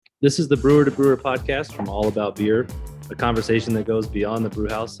This is the Brewer to Brewer podcast from All About Beer, a conversation that goes beyond the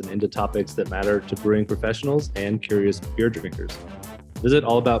brewhouse and into topics that matter to brewing professionals and curious beer drinkers. Visit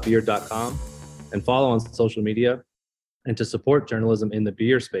allaboutbeer.com and follow on social media. And to support journalism in the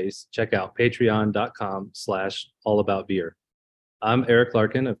beer space, check out patreon.com/allaboutbeer. I'm Eric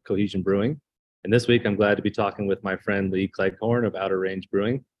Larkin of Cohesion Brewing, and this week I'm glad to be talking with my friend Lee Cleghorn of Outer Range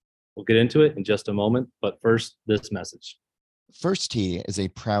Brewing. We'll get into it in just a moment, but first, this message. First Tee is a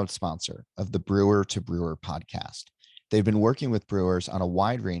proud sponsor of the Brewer to Brewer podcast. They've been working with brewers on a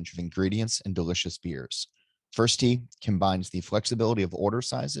wide range of ingredients and delicious beers. First Tee combines the flexibility of order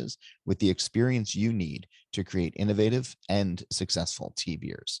sizes with the experience you need to create innovative and successful tea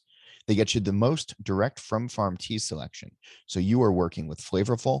beers. They get you the most direct from farm tea selection, so you are working with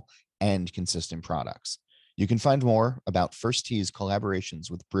flavorful and consistent products. You can find more about First Tee's collaborations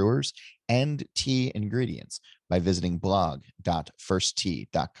with brewers and tea ingredients by visiting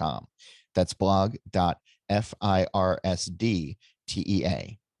blog.firsttee.com. That's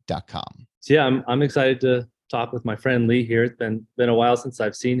blog.firstea.com. So yeah, I'm excited to talk with my friend Lee here. It's been a while since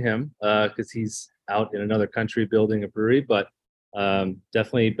I've seen him because he's out in another country building a brewery, but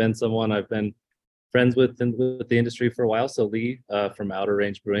definitely been someone I've been friends with the industry for a while. So Lee from Outer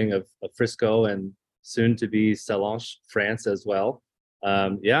Range Brewing of Frisco and soon to be Sallanches, France as well.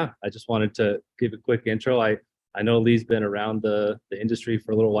 I just wanted to give a quick intro. I know Lee's been around the industry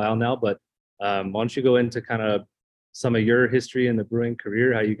for a little while now, but why don't you go into kind of some of your history in the brewing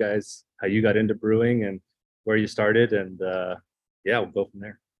career, how you got into brewing and where you started, and we'll go from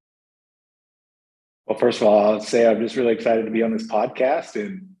there. Well, first of all, I'll say I'm just really excited to be on this podcast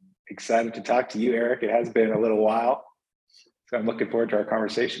and excited to talk to you, Eric. It has been a little while, so I'm looking forward to our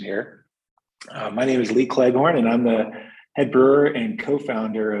conversation here. My name is Lee Cleghorn, and I'm the head brewer and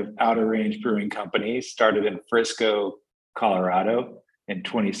co-founder of Outer Range Brewing Company. Started in Frisco, Colorado in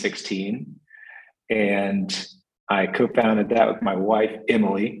 2016. And I co-founded that with my wife,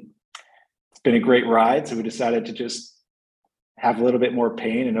 Emily. It's been a great ride. So we decided to just have a little bit more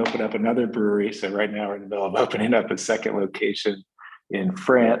pain and open up another brewery. So right now we're in the middle of opening up a second location in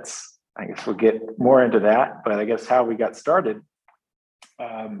France. I guess we'll get more into that, but I guess how we got started.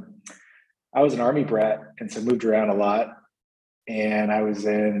 I was an Army brat and so moved around a lot. And I was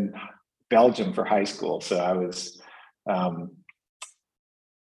in Belgium for high school. So I was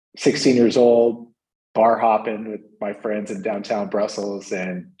 16 years old, bar hopping with my friends in downtown Brussels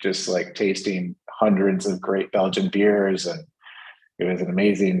and just like tasting hundreds of great Belgian beers. And it was an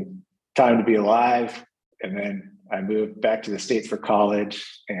amazing time to be alive. And then I moved back to the States for college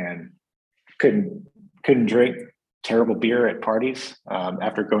and couldn't drink terrible beer at parties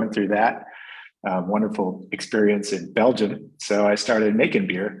after going through that. Wonderful experience in Belgium. So I started making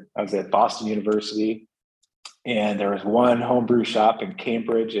beer. I was at Boston University, and there was one homebrew shop in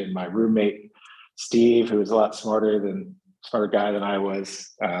Cambridge, and my roommate, Steve, who was a lot smarter guy than I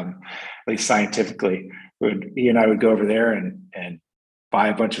was, at least scientifically, he and I would go over there and buy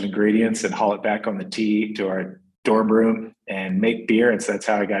a bunch of ingredients and haul it back on the T to our dorm room and make beer. And so that's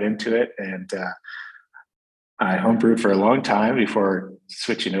how I got into it. And I homebrewed for a long time before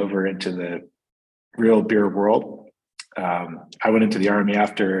switching over into the real beer world. I went into the Army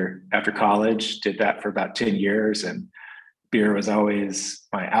after college, did that for about 10 years, and beer was always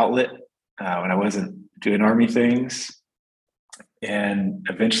my outlet when I wasn't doing Army things. And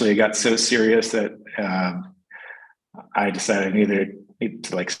eventually it got so serious that I decided I need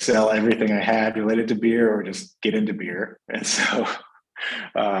to like sell everything I had related to beer or just get into beer. And so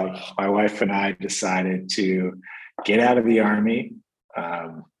my wife and I decided to get out of the Army,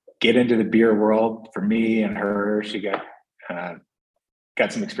 get into the beer world. For me and her, she got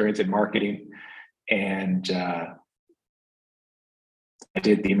some experience in marketing, and I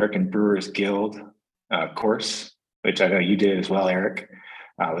did the American Brewers Guild course, which I know you did as well, Eric,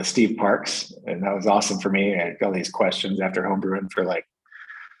 with Steve Parks, and that was awesome for me. I had all these questions after homebrewing for like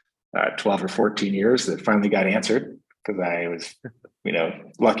 12 or 14 years that finally got answered because I was,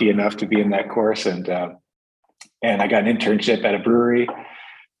 lucky enough to be in that course, and I got an internship at a brewery.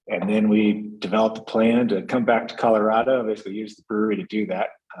 And then we developed a plan to come back to Colorado, basically use the brewery to do that.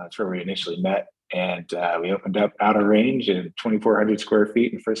 That's where we initially met. And we opened up Outer Range in 2,400 square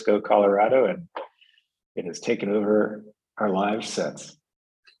feet in Frisco, Colorado. And it has taken over our lives since.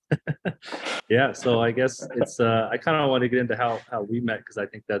 Yeah. So I guess it's, I kind of want to get into how we met, because I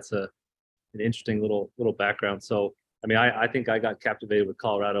think that's an interesting little background. So, I mean, I think I got captivated with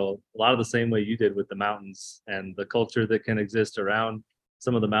Colorado a lot of the same way you did with the mountains, and the culture that can exist around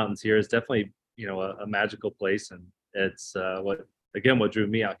some of the mountains here is definitely, a magical place. And it's what drew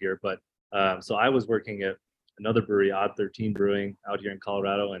me out here. But so I was working at another brewery, Odd 13 Brewing, out here in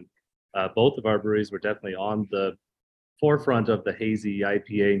Colorado, and both of our breweries were definitely on the forefront of the hazy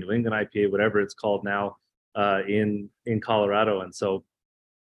IPA, New England IPA, whatever it's called now, in Colorado. And so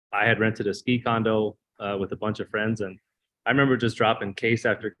I had rented a ski condo with a bunch of friends, and I remember just dropping case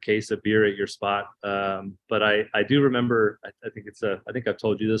after case of beer at your spot. But I do remember, I think I've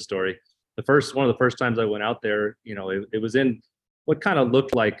told you this story. One of the first times I went out there, it was in what kind of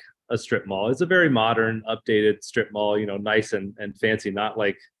looked like a strip mall. It's a very modern, updated strip mall, nice and fancy, not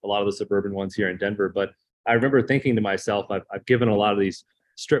like a lot of the suburban ones here in Denver. But I remember thinking to myself, I've given a lot of these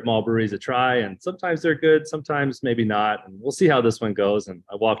strip mall breweries a try, and sometimes they're good, sometimes maybe not, and we'll see how this one goes. And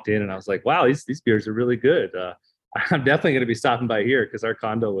I walked in and I was like, wow, these beers are really good. I'm definitely going to be stopping by here, because our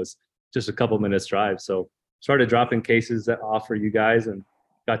condo was just a couple minutes drive. So started dropping cases off for you guys, and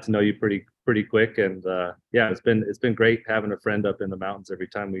got to know you pretty quick. And yeah, it's been great having a friend up in the mountains every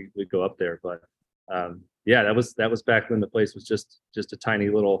time we go up there. But yeah, that was back when the place was just a tiny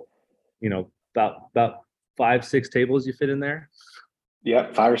little, about 5-6 tables you fit in there.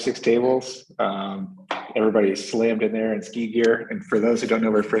 Yep, 5 or 6 tables. Everybody slammed in there in ski gear. And for those who don't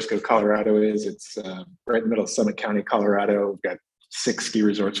know where Frisco, Colorado is, it's right in the middle of Summit County, Colorado. We've got 6 ski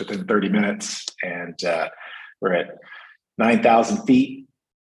resorts within 30 minutes, and we're at 9,000 feet,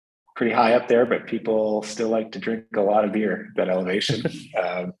 pretty high up there, but people still like to drink a lot of beer at that elevation.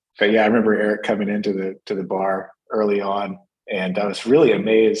 But yeah, I remember Eric coming into the bar early on, and I was really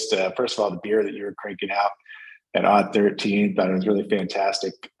amazed. First of all, the beer that you were cranking out at Odd 13, thought it was really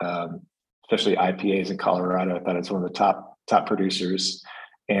fantastic, especially IPAs in Colorado. I thought it was one of the top producers.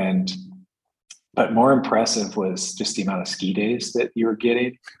 But more impressive was just the amount of ski days that you were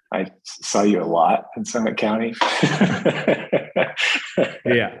getting. I saw you a lot in Summit County.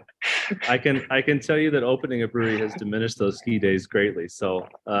 Yeah, I can tell you that opening a brewery has diminished those ski days greatly. So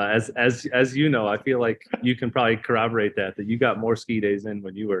as you know, I feel like you can probably corroborate that you got more ski days in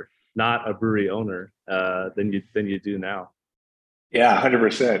when you were not a brewery owner than you do now. Yeah,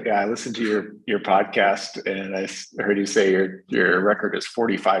 100%. Yeah, I listened to your podcast, and I heard you say your record is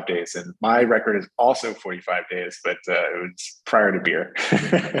 45 days, and my record is also 45 days, but it was prior to beer.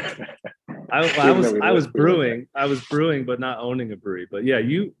 I was brewing, but not owning a brewery. But yeah,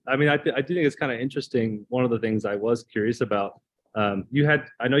 I do think it's kind of interesting. One of the things I was curious about, I know you had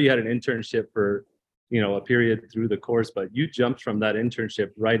an internship for, a period through the course, but you jumped from that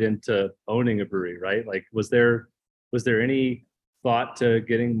internship right into owning a brewery, right? Like, was there any thought to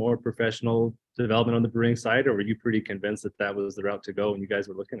getting more professional development on the brewing side, or were you pretty convinced that was the route to go when you guys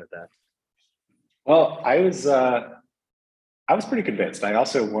were looking at that? Well, I was pretty convinced. I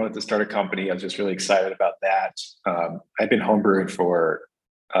also wanted to start a company. I was just really excited about that. I'd been homebrewing for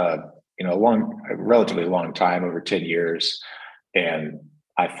a relatively long time, over 10 years, and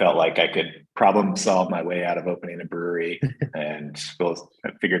I felt like I could problem solve my way out of opening a brewery. And I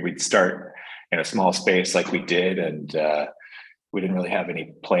figured we'd start in a small space like we did, and we didn't really have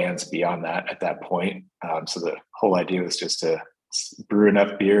any plans beyond that at that point. So the whole idea was just to brew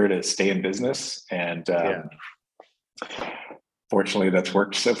enough beer to stay in business. And fortunately, that's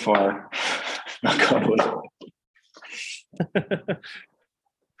worked so far. Knock on wood.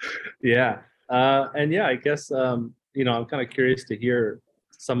 Yeah. And yeah, I guess, I'm kind of curious to hear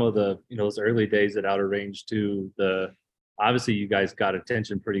some of the, those early days at Outer Range too. Obviously you guys got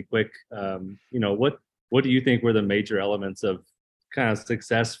attention pretty quick. What do you think were the major elements of kind of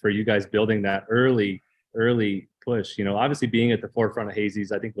success for you guys building that early push? Obviously being at the forefront of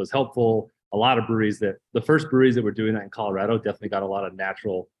hazies, I think, was helpful. A lot of the first breweries that were doing that in Colorado definitely got a lot of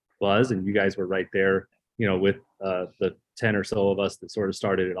natural buzz, and you guys were right there, with the 10 or so of us that sort of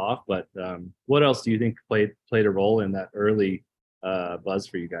started it off. But what else do you think played a role in that early buzz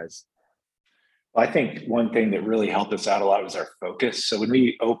for you guys? Well, I think one thing that really helped us out a lot was our focus. So when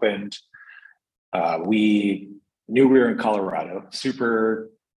we opened, we knew we were in Colorado,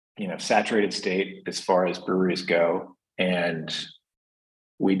 super, saturated state as far as breweries go. And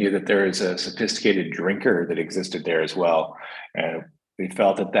we knew that there is a sophisticated drinker that existed there as well. And we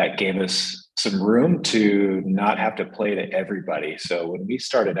felt that gave us some room to not have to play to everybody. So when we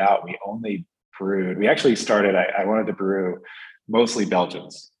started out, we actually started, I wanted to brew mostly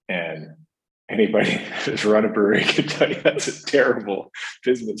Belgians, and anybody who's run a brewery can tell you that's a terrible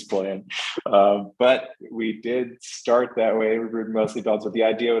business plan. But we did start that way. We brewed mostly Belgians. The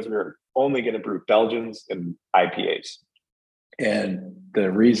idea was we were only going to brew Belgians and IPAs. And the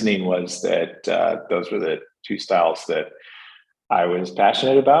reasoning was that those were the two styles that I was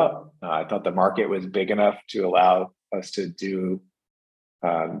passionate about. I thought the market was big enough to allow us to do,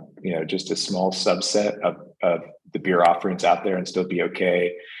 just a small subset of the beer offerings out there and still be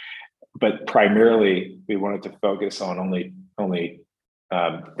okay. but primarily we wanted to focus on only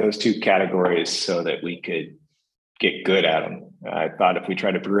those two categories so that we could get good at them. I thought if we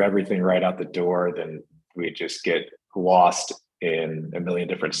tried to brew everything right out the door, then we'd just get lost in a million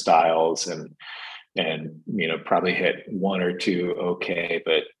different styles and probably hit one or two okay,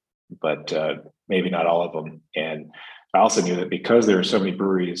 but maybe not all of them. And I also knew that because there were so many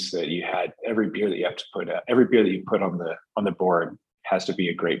breweries that you had every beer that you put on the board has to be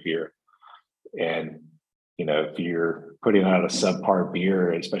a great beer. And if you're putting out a subpar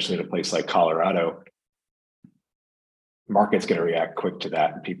beer, especially at a place like Colorado, market's going to react quick to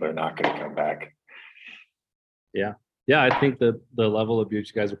that, and people are not going to come back. Yeah, I think the level of beer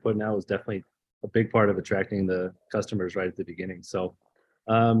you guys are putting out was definitely a big part of attracting the customers right at the beginning. So,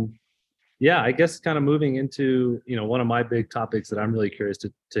 I guess kind of moving into one of my big topics that I'm really curious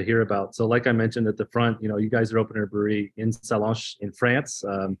to hear about. So, like I mentioned at the front, you guys are opening a brewery in Sallanches in France.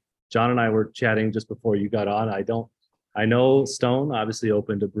 John and I were chatting just before you got on. I know Stone obviously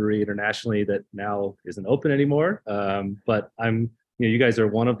opened a brewery internationally that now isn't open anymore. But you guys are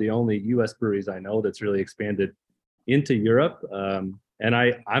one of the only U.S. breweries I know that's really expanded into Europe. And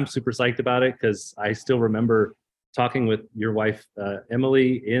I'm super psyched about it because I still remember talking with your wife,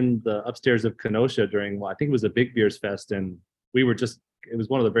 Emily, in the upstairs of Kenosha during, I think it was a Big Beers Fest. And it was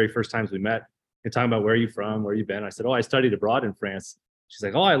one of the very first times we met and talking about where are you from, where you been. I said, I studied abroad in France. She's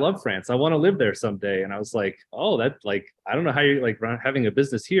like, I love France. I want to live there someday. And I was like, I don't know how you're having a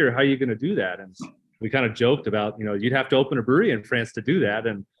business here. How are you going to do that? And we kind of joked about, you'd have to open a brewery in France to do that.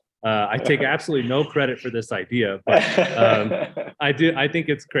 And I take absolutely no credit for this idea, but I think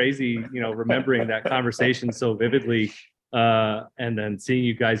it's crazy, remembering that conversation so vividly, and then seeing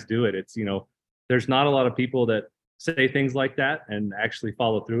you guys do it. It's, there's not a lot of people that say things like that and actually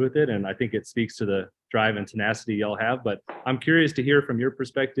follow through with it. And I think it speaks to the drive and tenacity y'all have. But I'm curious to hear from your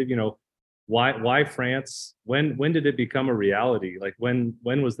perspective, why France? When did it become a reality? Like when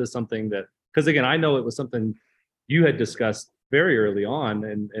was this something that, because again, I know it was something you had discussed very early on,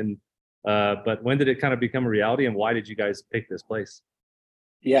 but when did it kind of become a reality, and why did you guys pick this place?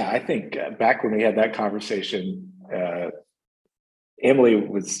 Yeah, I think back when we had that conversation, Emily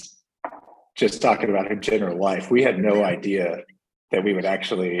was just talking about her general life. We had no idea that we would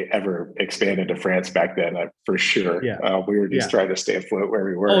actually ever expand into France back then, for sure. Yeah. We were just trying to stay afloat where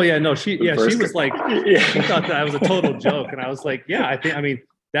we were. Oh yeah, no, she was like, she thought that was a total joke, and I was like, I mean,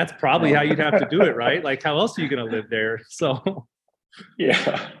 that's probably how you'd have to do it, right? Like, how else are you going to live there? So,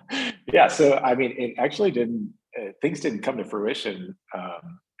 yeah. So, I mean, it actually things didn't come to fruition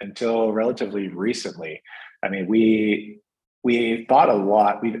until relatively recently. I mean, we thought a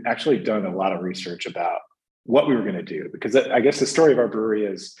lot. We've actually done a lot of research about what we were going to do, because I guess the story of our brewery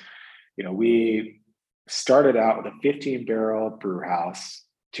is, we started out with a 15-barrel brew house,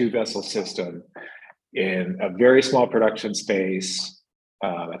 2-vessel system in a very small production space.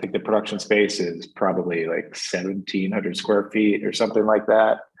 I think the production space is probably like 1,700 square feet or something like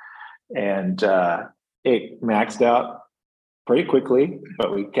that. And it maxed out pretty quickly,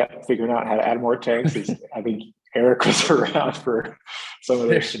 but we kept figuring out how to add more tanks. I think Eric was around for some of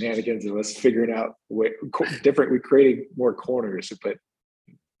those shenanigans of us figuring out we created more corners to put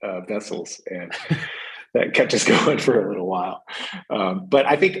vessels, and that kept us going for a little while. But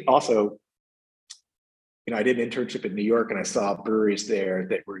I think also, I did an internship in New York, and I saw breweries there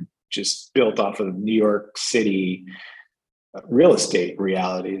that were just built off of New York City real estate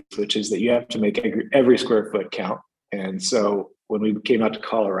realities, which is that you have to make every square foot count. And so when we came out to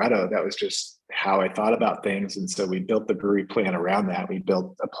Colorado, that was just how I thought about things. And so we built the brewery plan around that. We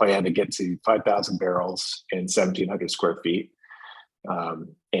built a plan to get to 5,000 barrels in 1,700 square feet.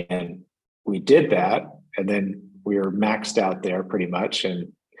 And we did that. And then we were maxed out there pretty much.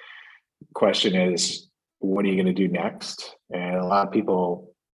 And the question is, what are you going to do next? And a lot of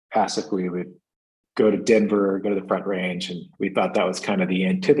people asked if we would go to Denver, go to the Front Range. And we thought that was kind of the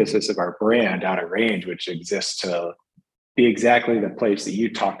antithesis of our brand, Outer Range, which exists to be exactly the place that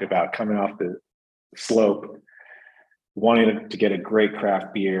you talked about, coming off the slope, wanting to get a great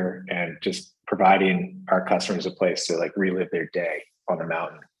craft beer and just providing our customers a place to like relive their day on the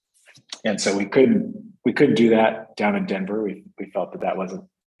mountain. And so we couldn't do that down in Denver. We felt that wasn't,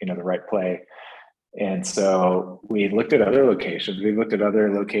 the right play. And so we looked at other locations. We looked at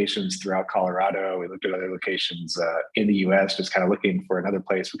other locations throughout Colorado. We looked at other locations in the US, just kind of looking for another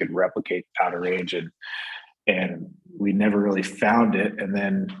place we could replicate Outer Range. And we never really found it. And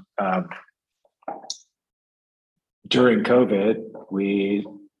then during COVID, we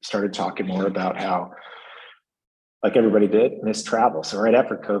started talking more about how, like everybody did, miss travel. So right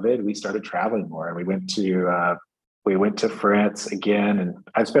after COVID, we started traveling more, and we went to we went to France again, and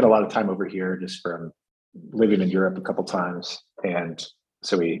I spent a lot of time over here just from living in Europe a couple times. And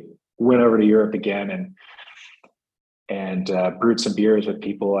so we went over to Europe again and brewed some beers with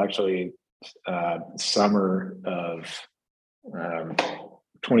people actually summer of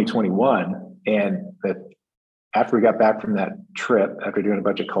 2021. And that after we got back from that trip, after doing a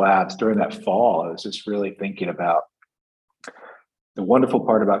bunch of collabs during that fall, I was just really thinking about the wonderful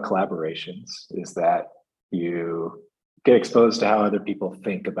part about collaborations is that you get exposed to how other people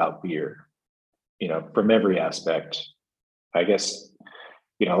think about beer, from every aspect. I guess,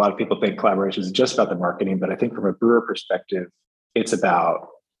 a lot of people think collaboration is just about the marketing, but I think from a brewer perspective, it's about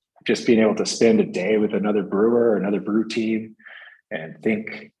just being able to spend a day with another brewer or another brew team and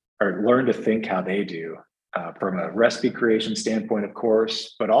think or learn to think how they do from a recipe creation standpoint, of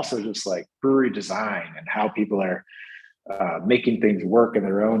course, but also just like brewery design and how people are making things work in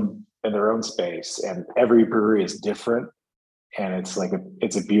their own space. And every brewery is different. And it's like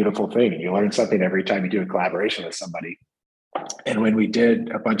it's a beautiful thing. You learn something every time you do a collaboration with somebody. And when we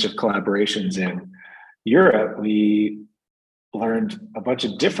did a bunch of collaborations in Europe, we learned a bunch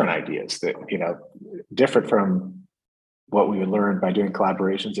of different ideas that, different from what we would learn by doing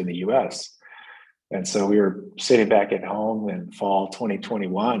collaborations in the US. And so we were sitting back at home in fall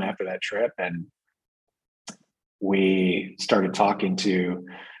 2021 after that trip, and we started talking to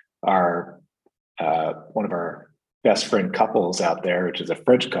our one of our best friend couples out there, which is a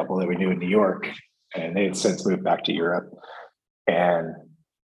French couple that we knew in New York, and they had since moved back to Europe. And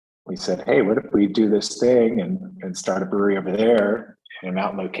we said, hey, what if we do this thing and start a brewery over there in a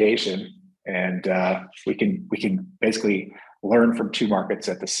mountain location, and we can basically learn from two markets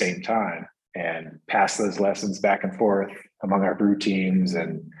at the same time and pass those lessons back and forth among our brew teams.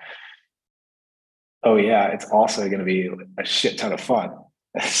 And oh yeah, it's also going to be a shit ton of fun.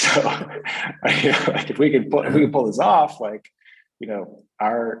 So if we can pull this off,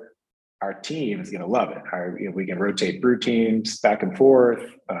 our team is going to love it. We can rotate brew teams back and forth,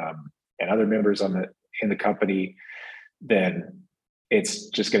 and other members in the company, then it's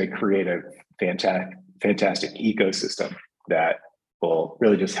just going to create a fantastic ecosystem that will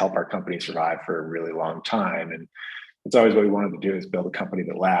really just help our company survive for a really long time. And it's always what we wanted to do, is build a company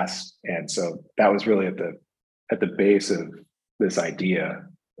that lasts. And so that was really at the base of this idea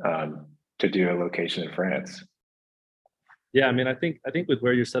to do a location in France. Yeah, I mean, I think with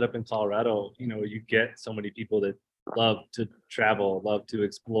where you're set up in Colorado, you get so many people that love to travel, love to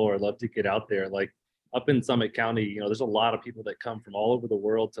explore, love to get out there. Like up in Summit County, there's a lot of people that come from all over the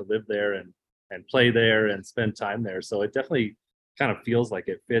world to live there and play there and spend time there. So it definitely kind of feels like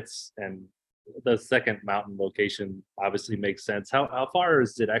it fits. And the second mountain location obviously makes sense. How far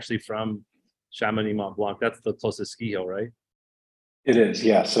is it actually from Chamonix Mont Blanc? That's the closest ski hill, right? It is,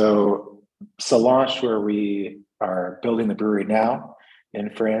 yeah. So Salanches, where we are building the brewery now in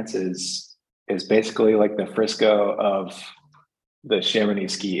France, is basically like the Frisco of the Chamonix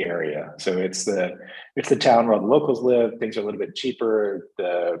ski area. So it's the town where all the locals live. Things are a little bit cheaper.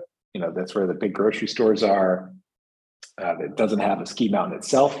 That's where the big grocery stores are. It doesn't have a ski mountain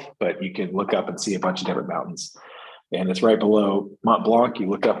itself, but you can look up and see a bunch of different mountains. And it's right below Mont Blanc. You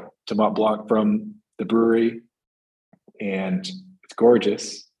look up to Mont Blanc from the brewery, and it's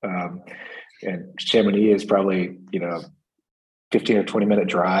gorgeous. And Chamonix is probably 15 or 20-minute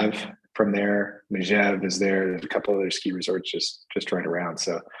drive from there. Megève is there. There's a couple other ski resorts just right around.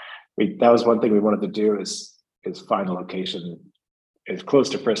 So that was one thing we wanted to do is find a location as close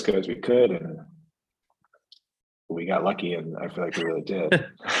to Frisco as we could, and we got lucky, and I feel like we really did.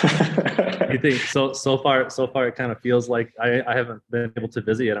 You think so far it kind of feels like I haven't been able to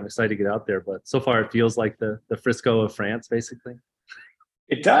visit yet. I'm excited to get out there, but so far it feels like the Frisco of France, basically.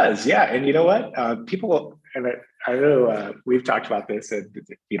 It does, yeah. And you know what? People, and I know we've talked about this, and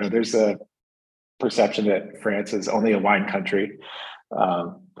there's a perception that France is only a wine country,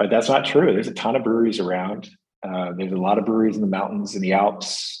 but that's not true. There's a ton of breweries around. There's a lot of breweries in the mountains, in the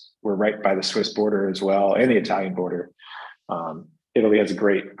Alps. We're right by the Swiss border as well, and the Italian border. Italy has a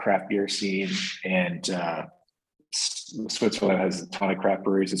great craft beer scene, and Switzerland has a ton of craft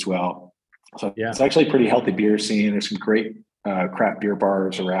breweries as well. So yeah, it's actually a pretty healthy beer scene. There's some great craft beer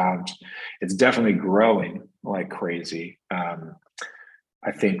bars around. It's definitely growing like crazy.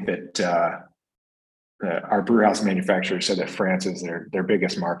 I think that our brew house manufacturer said that France is their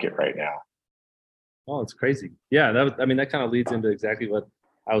biggest market right now. Oh, it's crazy. Yeah, that kind of leads into exactly what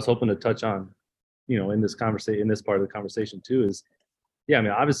I was hoping to touch on, in this conversation, in this part of the conversation too, is, yeah, I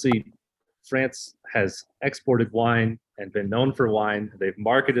mean, obviously France has exported wine and been known for wine. They've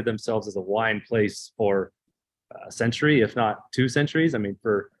marketed themselves as a wine place for a century, if not 2 centuries. I mean,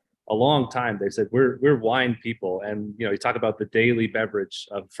 for a long time they've said we're wine people, and you talk about the daily beverage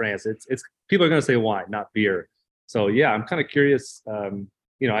of France. It's people are going to say wine, not beer. So yeah, I'm kind of curious.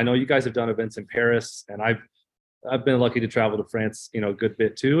 I know you guys have done events in Paris, and I've been lucky to travel to France, a good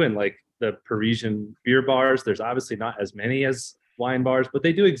bit too. And like the Parisian beer bars, there's obviously not as many as wine bars, but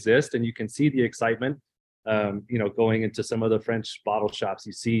they do exist, and you can see the excitement. Going into some of the French bottle shops,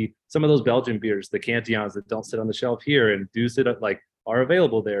 you see some of those Belgian beers, the Cantillons that don't sit on the shelf here and do sit up, like are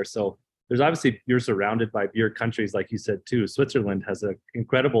available there. So there's obviously, you're surrounded by beer countries, like you said too. Switzerland has an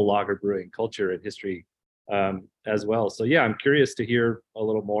incredible lager brewing culture and history as well. So yeah, I'm curious to hear a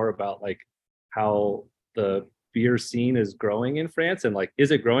little more about like how the beer scene is growing in France, and like,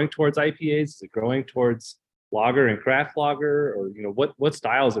 is it growing towards IPAs? Is it growing towards lager and craft lager, or what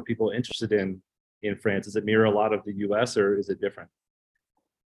styles are people interested in France? Does it mirror a lot of the US, or is it different?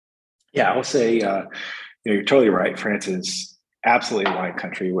 Yeah, I will say, you're totally right. France is absolutely a wine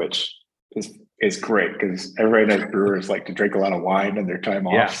country, which is great because everybody knows brewers like to drink a lot of wine in their time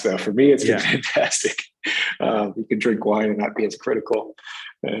off. Yeah. So for me, it's been fantastic. You can drink wine and not be as critical,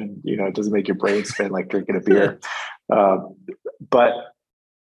 and it doesn't make your brain spin like drinking a beer. But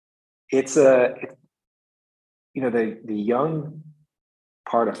it's the young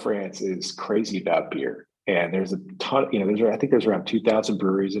part of France is crazy about beer, and there's a ton. I think there's around 2,000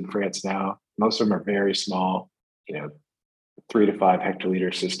 breweries in France now. Most of them are very small. 3 to 5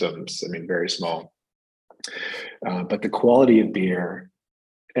 hectoliter systems. I mean, very small. But the quality of beer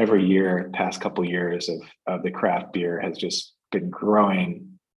every year, past couple of years of the craft beer has just been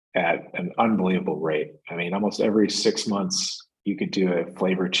growing at an unbelievable rate. I mean, almost every 6 months you could do a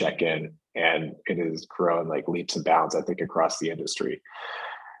flavor check-in, and it has grown like leaps and bounds, I think, across the industry.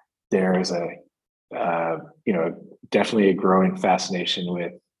 There is definitely a growing fascination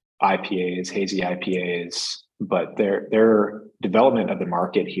with IPAs, hazy IPAs, but their development of the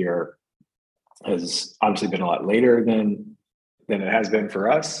market here has obviously been a lot later than it has been for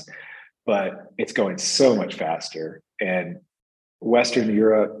us, but it's going so much faster. And Western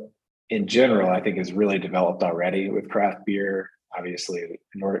Europe in general, I think, is really developed already with craft beer. Obviously, the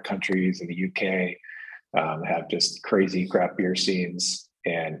Nordic countries and the UK have just crazy craft beer scenes,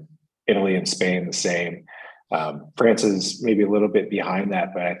 and Italy and Spain the same. France is maybe a little bit behind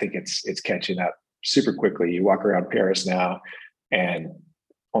that, but I think it's catching up super quickly. You walk around Paris now, and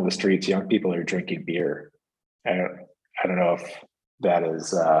on the streets, young people are drinking beer. I don't know if that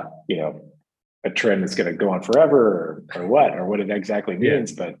is a trend that's going to go on forever, or what it exactly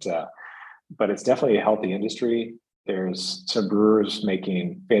means, but it's definitely a healthy industry. There's some brewers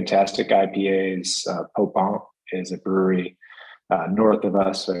making fantastic IPAs. Popin is a brewery north of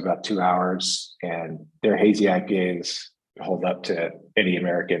us, so about 2 hours, and their hazy IPAs hold up to any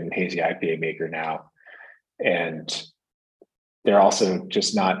American hazy IPA maker now. And they're also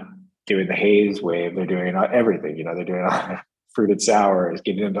just not doing the haze wave. They're doing everything. They're doing fruited sours,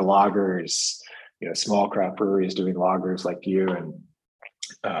 getting into lagers. Small craft breweries doing lagers like you, and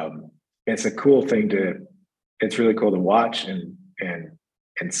it's a cool thing it's really cool to watch and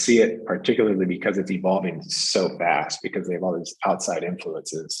see it, particularly because it's evolving so fast, because they have all these outside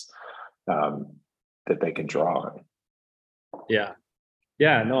influences that they can draw on. Yeah,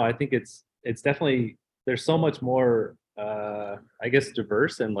 no, I think it's definitely, there's so much more I guess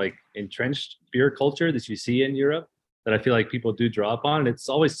diverse and like entrenched beer culture that you see in Europe that I feel like people do draw upon. And it's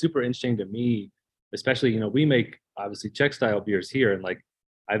always super interesting to me, especially, we make obviously Czech style beers here, and like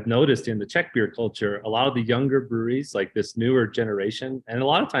I've noticed in the Czech beer culture, a lot of the younger breweries, like this newer generation, and a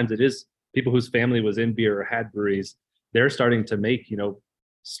lot of times it is people whose family was in beer or had breweries, they're starting to make,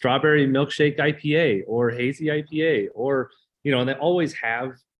 strawberry milkshake IPA or hazy IPA, or, and they always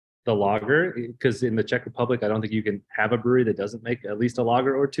have the lager, because in the Czech Republic, I don't think you can have a brewery that doesn't make at least a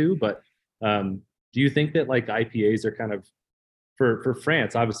lager or two. But do you think that like IPAs are kind of, for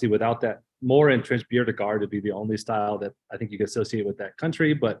France, obviously without that more entrenched bière de garde to be the only style that I think you can associate with that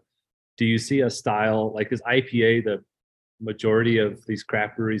country, but do you see a style like, is IPA the majority of these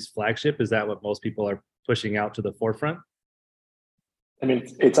craft breweries' flagship? Is that what most people are pushing out to the forefront? I mean,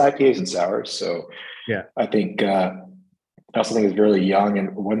 it's IPAs and sours. So yeah, I think I also think it's really young. And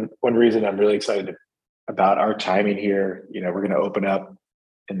one reason I'm really excited about our timing here, we're going to open up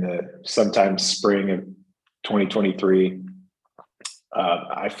in the sometime spring of 2023.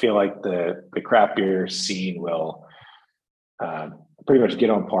 I feel like the craft beer scene will pretty much get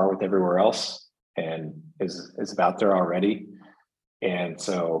on par with everywhere else, and is about there already. And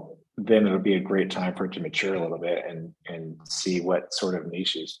so then it'll be a great time for it to mature a little bit and see what sort of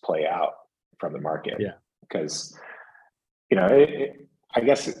niches play out from the market. Yeah, because I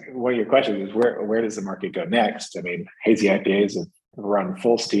guess one of your questions is where does the market go next? I mean, hazy IPAs have run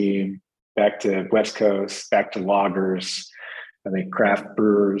full steam back to West Coast, back to lagers. I think craft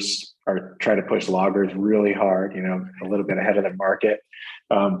brewers are trying to push lagers really hard, a little bit ahead of the market.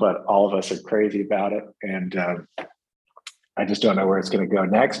 But all of us are crazy about it. And I just don't know where it's going to go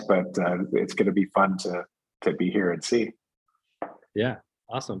next, but it's going to be fun to be here and see. Yeah,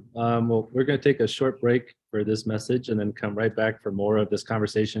 awesome. Well, we're going to take a short break for this message and then come right back for more of this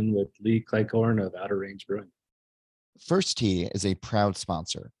conversation with Lee Cleghorn of Outer Range Brewing. First Tee is a proud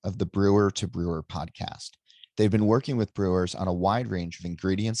sponsor of the Brewer to Brewer podcast. They've been working with brewers on a wide range of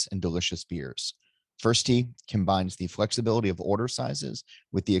ingredients and delicious beers. First Tee combines the flexibility of order sizes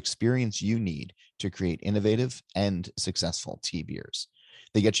with the experience you need to create innovative and successful tea beers.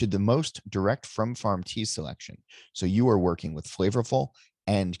 They get you the most direct from farm tea selection, so you are working with flavorful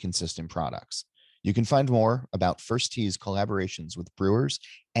and consistent products. You can find more about First Tee's collaborations with brewers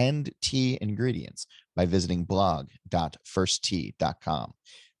and tea ingredients by visiting blog.firsttee.com.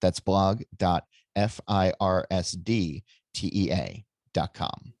 That's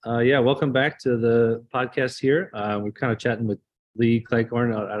blog.firsdtea.com. Yeah, welcome back to the podcast here. We're kind of chatting with Lee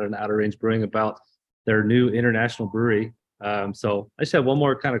Cleghorn out of Outer Range Brewing about their new international brewery. So I just have one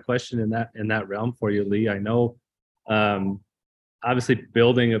more kind of question in that realm for you, Lee. I know obviously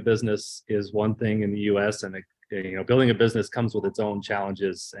building a business is one thing in the US, and building a business comes with its own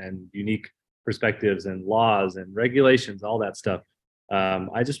challenges and unique perspectives and laws and regulations, all that stuff.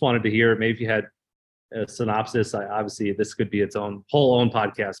 I just wanted to hear maybe if you had a synopsis. Obviously this could be its own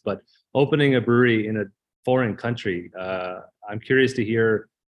podcast, but opening a brewery in a foreign country, I'm curious to hear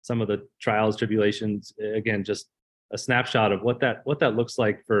some of the trials, tribulations, again, just a snapshot of what that looks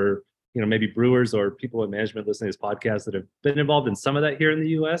like for maybe brewers or people in management listening to this podcast that have been involved in some of that here in the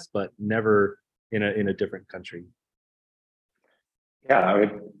US, but never in a different country. Yeah,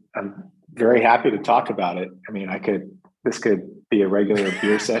 I'm very happy to talk about it. I mean, this could be a regular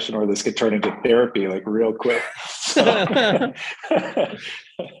beer session, or this could turn into therapy like real quick. So,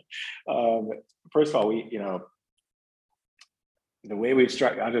 first of all, the way we've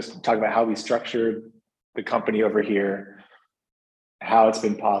structured, I'll just talk about how we structured the company over here, how it's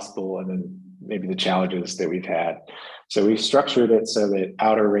been possible, and then maybe the challenges that we've had. So we structured it so that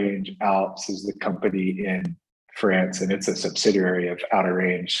Outer Range Alps is the company in France, and it's a subsidiary of Outer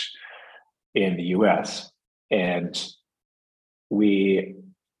Range in the US. And we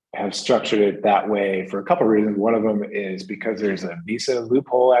have structured it that way for a couple of reasons. One of them is because there's a visa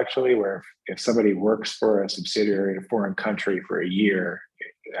loophole, actually, where if somebody works for a subsidiary in a foreign country for a year,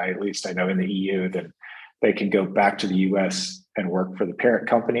 at least I know in the EU, then they can go back to the US and work for the parent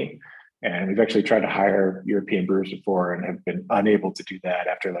company. And we've actually tried to hire European brewers before and have been unable to do that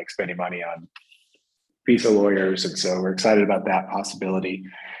after spending money on visa lawyers. And so we're excited about that possibility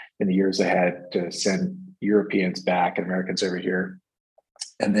in the years ahead to send Europeans back and Americans over here.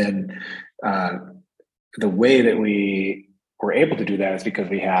 And then the way that we were able to do that is because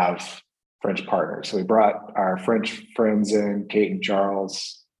we have French partners. So we brought our French friends in, Kate and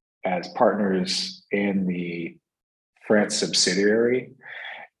Charles, as partners in the France subsidiary.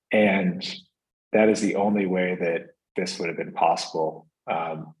 And that is the only way that this would have been possible.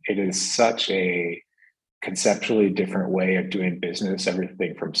 It is such a conceptually different way of doing business.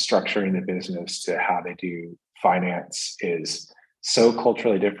 Everything from structuring the business to how they do finance is so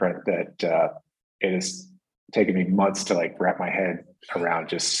culturally different that it has taken me months to wrap my head around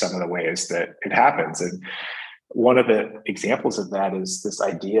just some of the ways that it happens. And one of the examples of that is this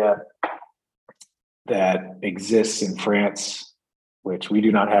idea that exists in France, which we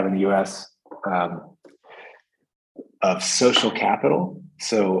do not have in the US, of social capital.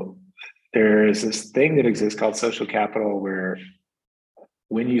 So there is this thing that exists called social capital, where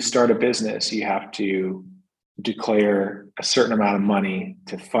when you start a business, you have to declare a certain amount of money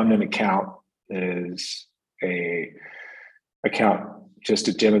to fund an account that is a account just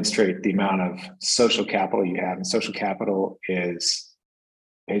to demonstrate the amount of social capital you have. And social capital is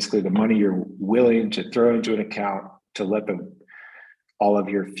basically the money you're willing to throw into an account to let all of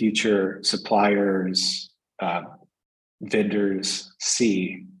your future suppliers, vendors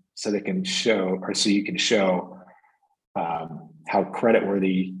see, so they can show, or so you can show how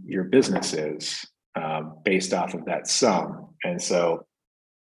creditworthy your business is based off of that sum. And so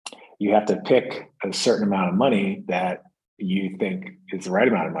you have to pick a certain amount of money that you think is the right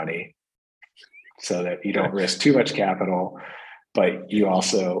amount of money, so that you don't risk too much capital, but you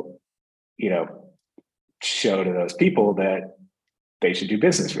also, show to those people that they should do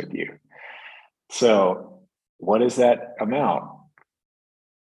business with you. So what is that amount?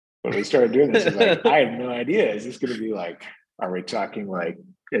 When we started doing this, I was I have no idea. Is this going to be are we talking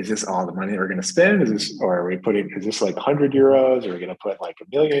is this all the money we're going to spend? Is this like 100 euros? Or are we going to put like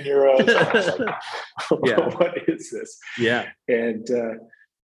 1,000,000 euros? Like, what is this? Yeah. And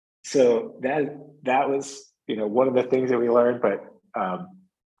so that was, one of the things that we learned, but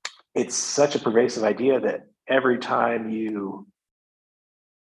it's such a pervasive idea that every time you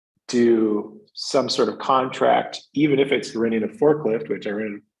do some sort of contract, even if it's renting a forklift, which I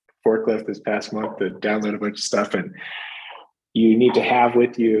rented a forklift this past month to download a bunch of stuff, and you need to have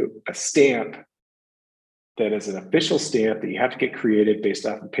with you a stamp that is an official stamp that you have to get created based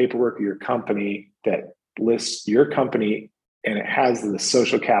off the paperwork of your company that lists your company, and it has the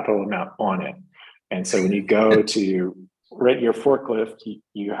social capital amount on it. And so when you go to rent your forklift,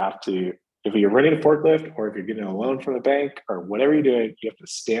 you have to, if you're renting a forklift or if you're getting a loan from the bank or whatever you're doing, you have to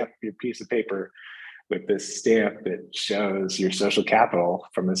stamp your piece of paper with this stamp that shows your social capital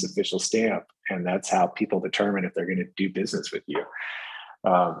from this official stamp. And that's how people determine if they're going to do business with you,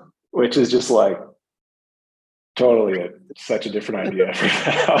 which is just like totally such a different idea for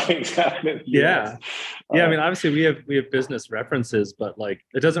how things happen in the Yeah. US. Yeah. I mean, obviously we have business references, but like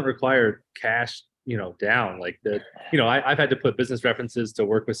it doesn't require cash, down like that. I've had to put business references to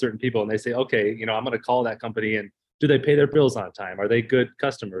work with certain people, and they say, okay, I'm going to call that company, and do they pay their bills on time? Are they good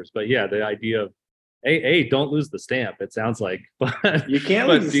customers? But yeah, the idea of A, don't lose the stamp, it sounds like, but you can't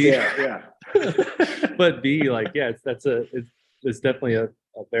lose the stamp. Yeah. But B, like, yeah, it's definitely a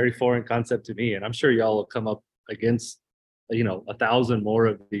very foreign concept to me. And I'm sure y'all will come up against, 1,000 more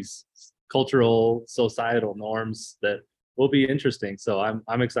of these cultural, societal norms that will be interesting. So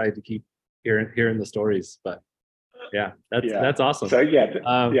I'm excited to keep hearing the stories. But yeah, that's awesome. So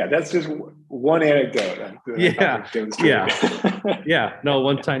that's just one anecdote. Yeah. No,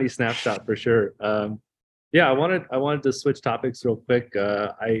 one tiny snapshot for sure. I wanted to switch topics real quick.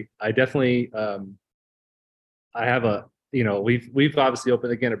 I definitely I have we've obviously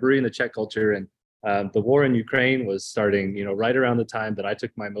opened again a brewery in the Czech culture, and the war in Ukraine was starting, right around the time that I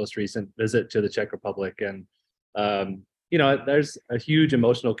took my most recent visit to the Czech Republic. And there's a huge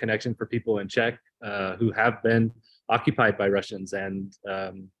emotional connection for people in Czech who have been occupied by Russians, and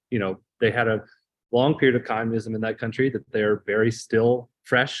they had a long period of communism in that country that they're very still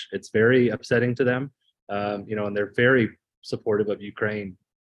fresh. It's very upsetting to them, and they're very supportive of Ukraine,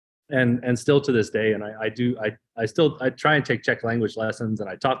 and still to this day. And I try and take Czech language lessons, and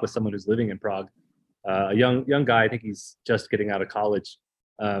I talk with someone who's living in Prague, a young guy. I think he's just getting out of college,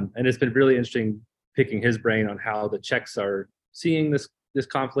 and it's been really interesting picking his brain on how the Czechs are seeing this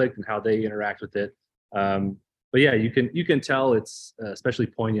conflict and how they interact with it. But yeah, you can tell it's especially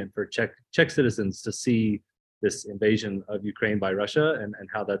poignant for Czech citizens to see this invasion of Ukraine by Russia and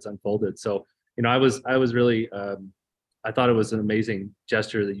how that's unfolded. So I was really I thought it was an amazing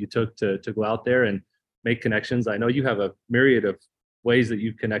gesture that you took to go out there and make connections. I know you have a myriad of ways that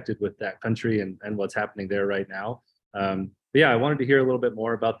you've connected with that country and what's happening there right now. But yeah, I wanted to hear a little bit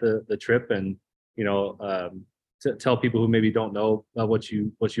more about the trip, and to tell people who maybe don't know what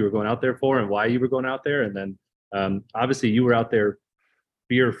you were going out there for and why you were going out there. And then obviously you were out there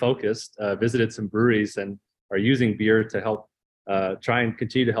beer focused, visited some breweries and are using beer to help try and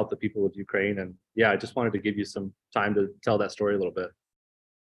continue to help the people of Ukraine. And yeah, I just wanted to give you some time to tell that story a little bit.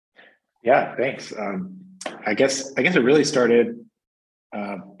 Yeah, thanks. I guess it really started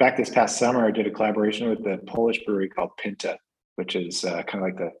back this past summer. I did a collaboration with the Polish brewery called Pinta, which is kind of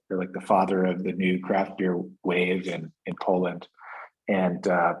like the father of the new craft beer wave in Poland. And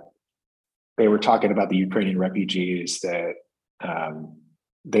they were talking about the Ukrainian refugees that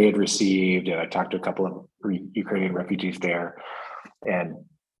they had received. And I talked to a couple of Ukrainian refugees there. And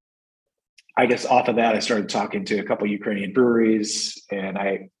I guess off of that, I started talking to a couple of Ukrainian breweries, and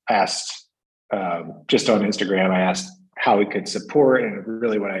I asked, just on Instagram, I asked how we could support. And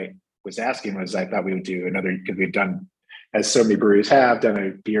really what I was asking was, I thought we would do another, because we've done, as so many breweries have, done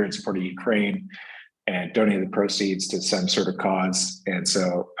a beer in support of Ukraine and donated the proceeds to some sort of cause. And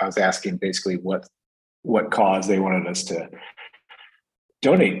so I was asking basically what cause they wanted us to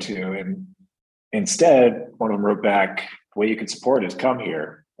donate to. And instead, one of them wrote back, the way you can support is come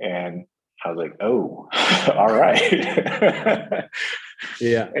here. And I was like, oh, all right.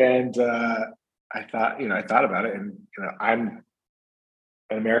 Yeah. And I thought about it, and I'm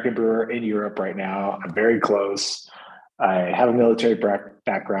an American brewer in Europe right now. I'm very close. I have a military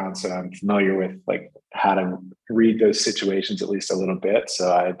background, so I'm familiar with like how to read those situations at least a little bit.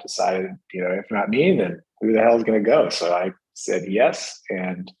 So I decided, if not me, then who the hell is going to go? So I said yes,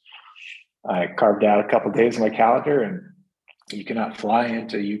 and I carved out a couple of days in my calendar. And you cannot fly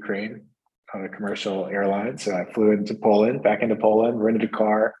into Ukraine on a commercial airline, so I flew back into Poland, rented a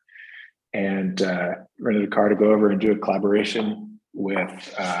car to go over and do a collaboration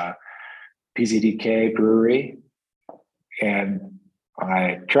with PZDK Brewery, and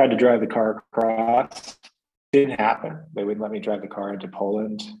I tried to drive the car across. Didn't happen. They wouldn't let me drive the car into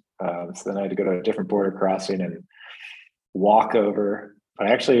Poland. So then I had to go to a different border crossing and walk over. But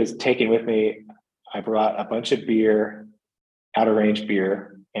I actually was taking with me, I brought a bunch of beer, out of range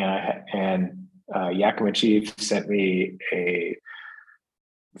beer, and Yakima Chief sent me a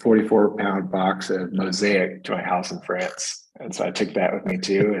 44-pound box of Mosaic to my house in France. And so I took that with me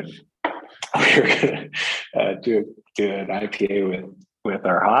too. And we were going to do an IPA with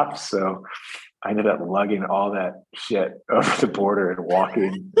our hops. So I ended up lugging all that shit over the border and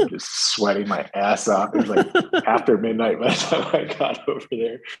walking, and just sweating my ass off. It was like after midnight by the time I got over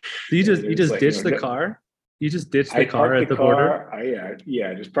there. So you just ditched the car? You just ditched the car at the border? I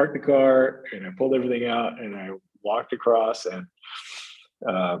just parked the car and I pulled everything out and I walked across, and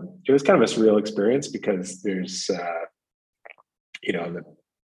it was kind of a surreal experience because there's,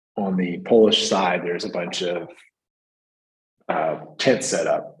 on the Polish side, there's a bunch of tents set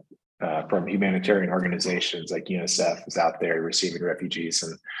up from humanitarian organizations like UNICEF is out there receiving refugees,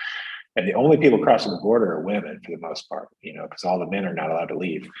 and the only people crossing the border are women for the most part, because all the men are not allowed to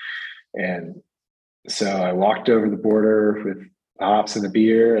leave. And so I walked over the border with hops and a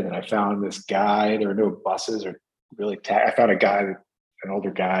beer, and then I found this guy. There were no buses or really. I found an older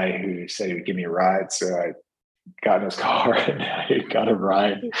guy who said he would give me a ride. So I got in his car and I got a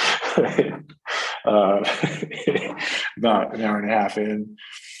ride. About an hour and a half in.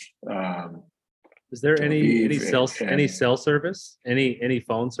 Is there any cell service, any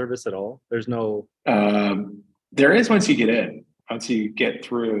phone service at all? There's no. There is once you get in. Once you get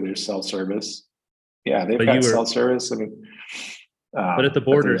through, there's cell service. Yeah, they've got cell service. I mean, but at the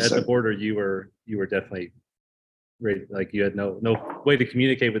border, you were definitely ready, like you had no way to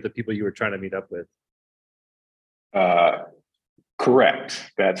communicate with the people you were trying to meet up with.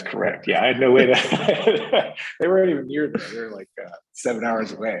 Correct. That's correct. Yeah, I had no way to. They weren't even near there. They were like 7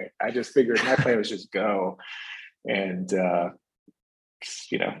 hours away. I just figured my plan was just go and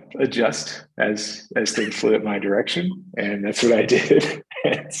adjust as things flew in my direction, and that's what I did.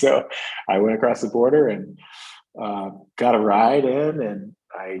 And so I went across the border and got a ride in, and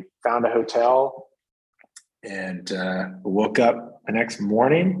I found a hotel and woke up the next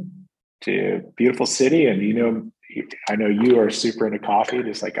morning to a beautiful city. And I know you are super into coffee,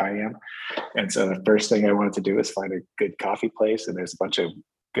 just like I am. And so the first thing I wanted to do was find a good coffee place, and there's a bunch of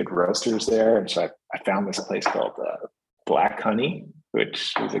good roasters there. And so I found this place called Black Honey,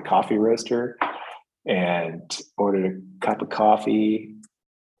 which is a coffee roaster, and ordered a cup of coffee,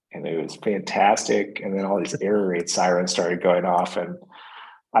 and it was fantastic. And then all these air raid sirens started going off, and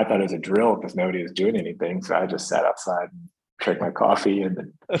I thought it was a drill because nobody was doing anything. So I just sat outside and drank my coffee,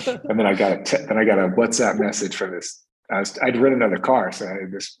 and then I got a WhatsApp message from this. I'd rent another car, so I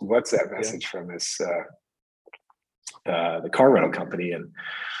had this WhatsApp message from this the car rental company, and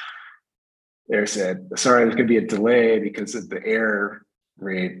they said, "Sorry, there's going to be a delay because of the air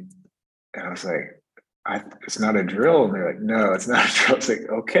raid." And I was like, "It's not a drill," and they're like, "No, it's not a drill." I was like,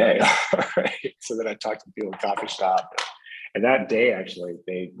 "Okay, all right." So then I talked to people in the coffee shop, and that day actually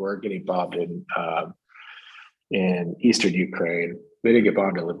they were getting bombed in eastern Ukraine. They didn't get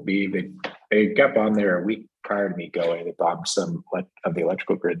bombed in Lviv. They got bombed there a week prior to me going. They bombed some of the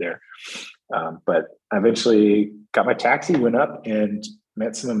electrical grid there. But I eventually got my taxi, went up and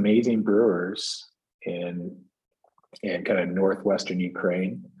met some amazing brewers in kind of northwestern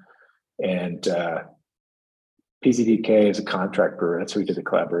Ukraine. And PZDK is a contract brewer. That's who we did the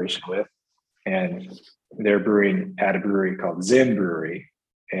collaboration with. And they're brewing at a brewery called Zen Brewery.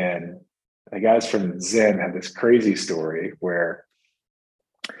 And the guys from Zen had this crazy story where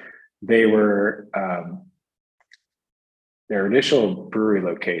they were their initial brewery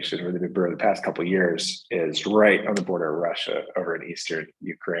location where they've been brewing the past couple of years is right on the border of Russia over in eastern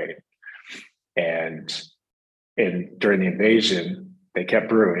Ukraine. And during the invasion, they kept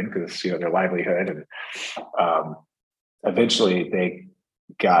brewing because their livelihood, and eventually they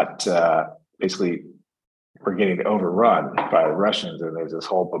got basically were getting overrun by the Russians, and there's this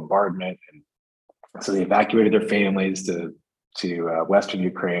whole bombardment, and so they evacuated their families to Western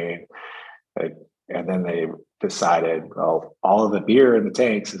Ukraine, and then they decided, well, all of the beer in the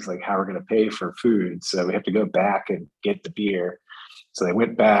tanks is like how we're going to pay for food, so we have to go back and get the beer. So they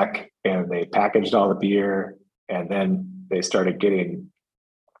went back and they packaged all the beer, and then they started getting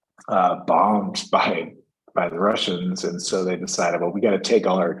bombed by the Russians. And so they decided, well, we got to take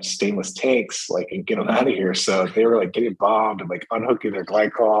all our stainless tanks, and get them out of here. So they were getting bombed and unhooking their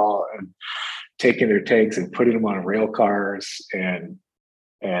glycol and taking their tanks and putting them on rail cars. And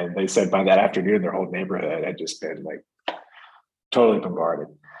they said by that afternoon, their whole neighborhood had just been totally bombarded.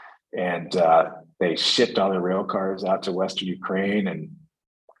 And they shipped all their rail cars out to Western Ukraine, and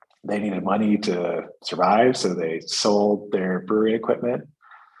they needed money to survive. So they sold their brewery equipment,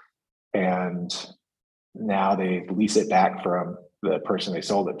 and now they lease it back from the person they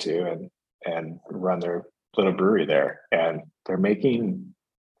sold it to and run their little brewery there. And they're making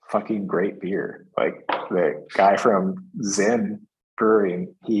fucking great beer. Like the guy from Zen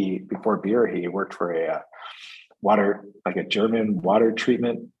Brewing, before beer, he worked for a German water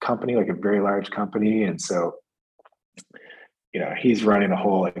treatment company, like a very large company. And so, he's running a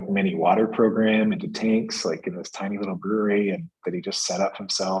whole mini water program into tanks, like in this tiny little brewery, and that he just set up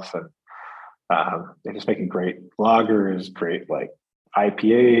himself. And they're just making great lagers, great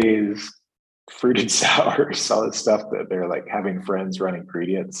IPAs, fruited sours, all this stuff that they're having friends run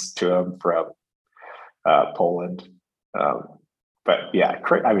ingredients to them from Poland. But yeah,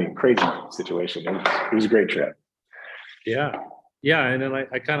 crazy situation. It was a great trip. Yeah. And then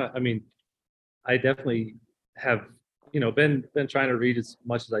I definitely have, been trying to read as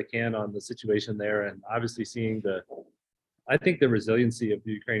much as I can on the situation there, and obviously seeing I think the resiliency of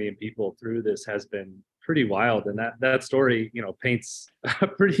the Ukrainian people through this has been pretty wild. And that story, paints a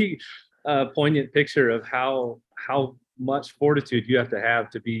pretty poignant picture of how much fortitude you have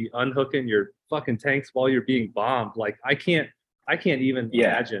to be unhooking your fucking tanks while you're being bombed. Like I can't even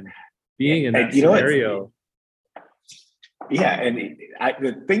imagine being in that scenario. And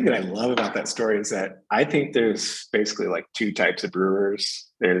the thing that I love about that story is that I think there's basically two types of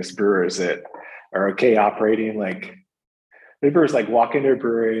brewers. There's brewers that are okay operating the brewers walk into a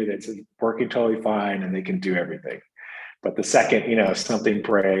brewery that's working totally fine and they can do everything. But the second, if something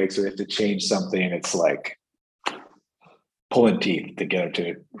breaks or they have to change something, it's pulling teeth to get them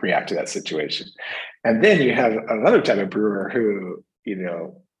to react to that situation. And then you have another type of brewer who,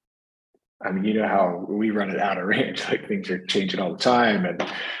 how we run it out of range, things are changing all the time,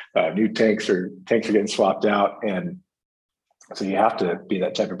 and new tanks are getting swapped out. And so you have to be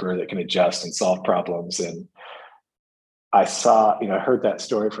that type of brewer that can adjust and solve problems. And I heard that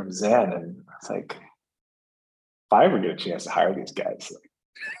story from Zen, and I was like, if I ever get a chance to hire these guys,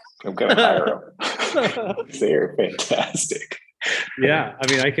 I'm going to hire them. They're fantastic. Yeah.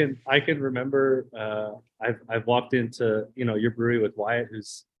 I can remember, I've walked into, your brewery with Wyatt,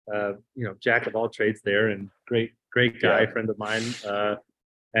 who's, jack of all trades there, and great guy, friend of mine.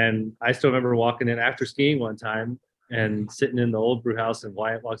 And I still remember walking in after skiing one time and sitting in the old brew house, and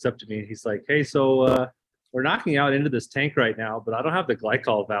Wyatt walks up to me and he's like, "Hey, so, we're knocking out into this tank right now, but I don't have the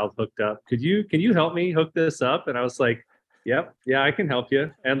glycol valve hooked up. Can you help me hook this up?" And I was like, "Yep, yeah, I can help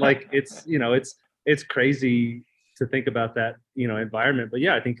you." And it's crazy to think about that, environment. But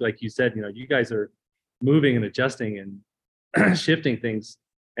yeah, I think like you said, you guys are moving and adjusting and shifting things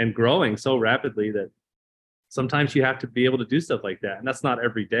and growing so rapidly that sometimes you have to be able to do stuff like that. And that's not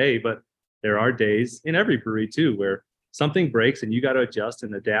every day, but there are days in every brewery too, where something breaks and you got to adjust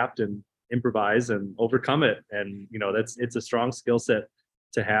and adapt and improvise and overcome it. And it's a strong skill set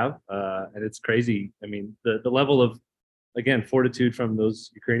to have, and it's crazy. The level of, again, fortitude from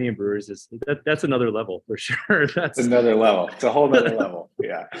those Ukrainian brewers that's another level for sure. That's another level. It's a whole nother level.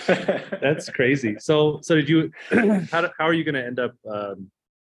 Yeah. That's crazy. So did you how are you going to end up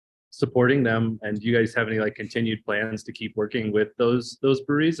supporting them, and do you guys have any continued plans to keep working with those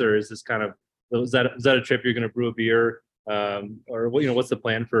breweries, or is this kind of, is that a trip you're going to brew a beer, or what's the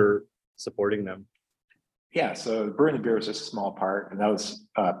plan for supporting them? Yeah, so brewing the beer was just a small part, and that was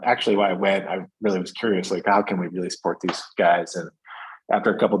actually why I went. I really was curious, how can we really support these guys? And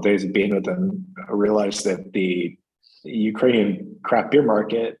after a couple of days of being with them, I realized that the Ukrainian craft beer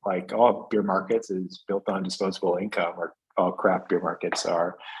market, like all beer markets, is built on disposable income, or all craft beer markets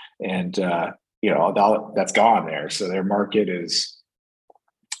are, and that's gone there. So their market is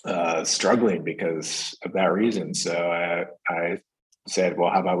struggling because of that reason. So I said,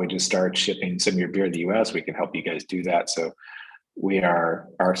 well, how about we just start shipping some of your beer to the US? We can help you guys do that. So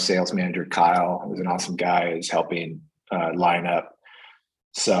our sales manager, Kyle, who's an awesome guy, is helping line up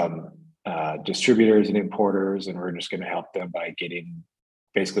some distributors and importers, and we're just going to help them by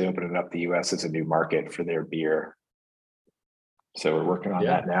basically opening up the US as a new market for their beer. So we're working on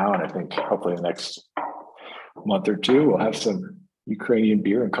that now, and I think hopefully in the next month or two, we'll have some Ukrainian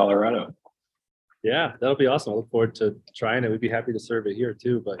beer in Colorado. Yeah, that'll be awesome. I look forward to trying it. We'd be happy to serve it here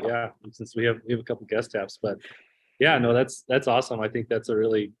too. But yeah, since we have a couple guest taps. But yeah, no, that's awesome. I think that's a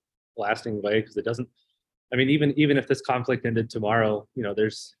really lasting way, because it doesn't. Even if this conflict ended tomorrow,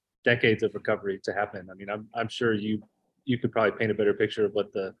 there's decades of recovery to happen. I'm sure you could probably paint a better picture of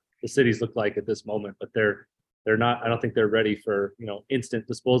what the cities look like at this moment, but they're they're not. I don't think they're ready for instant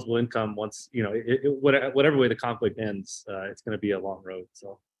disposable income. Once whatever way the conflict ends, it's going to be a long road.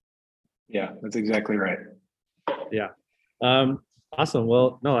 So yeah, that's exactly right. yeah, awesome.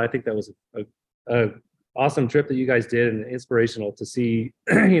 Well, no, I think that was a awesome trip that you guys did, and inspirational to see.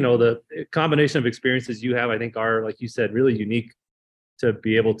 The combination of experiences you have, I think, are, like you said, really unique to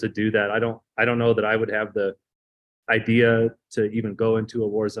be able to do that. I don't know that I would have the idea to even go into a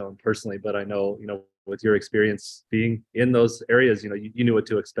war zone personally, but I know, with your experience being in those areas, you knew what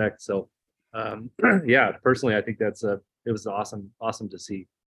to expect. So, yeah, personally, I think it was awesome to see.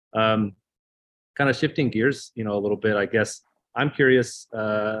 Kind of shifting gears, a little bit, I guess I'm curious,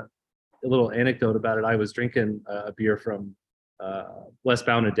 a little anecdote about it. I was drinking a beer from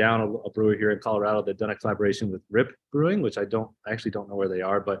Westbound and Down, a brewer here in Colorado that done a collaboration with Rip Brewing, which I actually don't know where they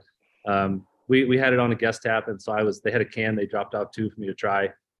are, but we had it on a guest tap, and so they had a can they dropped off too for me to try,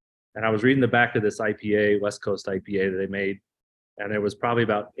 and I was reading the back of this IPA, West Coast IPA that they made, and there was probably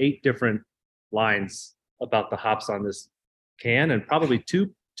about 8 different lines about the hops on this can, and probably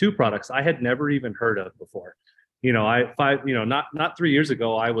two products I had never even heard of before. Not 3 years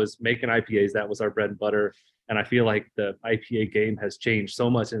ago, I was making IPAs. That was our bread and butter. And I feel like the IPA game has changed so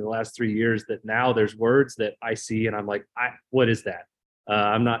much in the last 3 years that now there's words that I see and I'm like, what is that?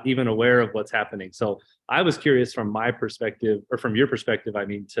 I'm not even aware of what's happening. So I was curious from my perspective, or from your perspective, I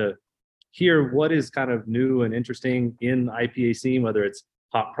mean, to hear what is kind of new and interesting in the IPA scene, whether it's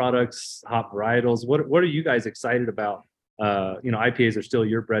hop products, hop varietals. What are you guys excited about? IPAs are still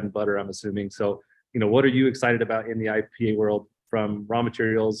your bread and butter, I'm assuming. So, what are you excited about in the IPA world, from raw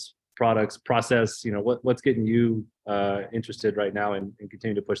materials, products, process? What's getting you interested right now and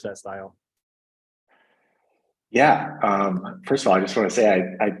continue to push that style? Yeah. First of all, I just want to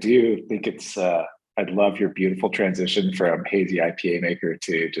say I do think I'd love your beautiful transition from hazy IPA maker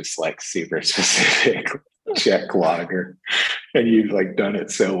to just like super specific Czech lager, and you've like done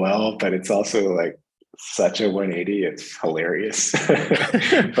it so well. But it's also like such a 180. It's hilarious.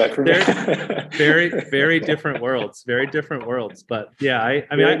 But they're very different worlds. Very different worlds. But yeah, I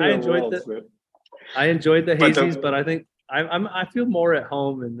enjoyed I enjoyed the hazies, but I think I feel more at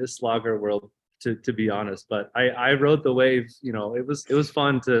home in this lager world, to be honest. But I rode the wave. It was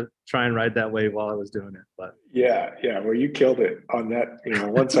fun to try and ride that wave while I was doing it. But yeah. Well, you killed it on that,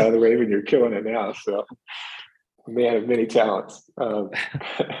 one side of the wave, and you're killing it now. So, man of many talents.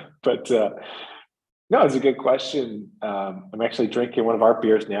 But no, it's a good question. I'm actually drinking one of our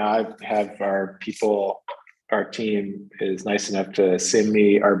beers now. I have our team is nice enough to send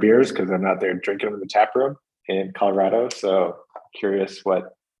me our beers because I'm not there drinking them in the tap room in Colorado. So curious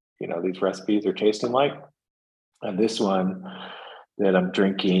what, these recipes are tasting like. And this one that I'm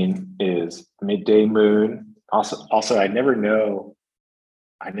drinking is Midday Moon. Also, I never know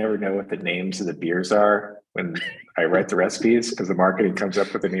what the names of the beers are when I write the recipes, because the marketing comes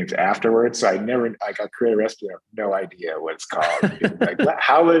up with the names afterwards. So I'll create a recipe. I have no idea what it's called. Like,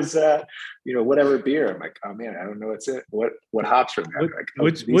 how is whatever beer? I'm like, oh man, I don't know what's it. What hops from that? Like,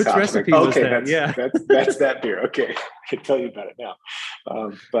 which recipe was that? Yeah, that's that beer. Okay, I can tell you about it now.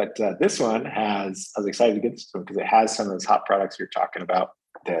 But this one I was excited to get this one because it has some of those hop products you're talking about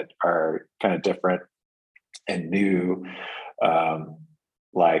that are kind of different and new.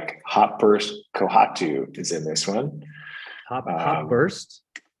 Like Hop Burst Kohatu is in this one. Hop Burst?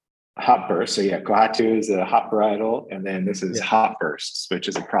 Hop Burst. So yeah, Kohatu is a hop varietal. And then this is Hop Bursts, which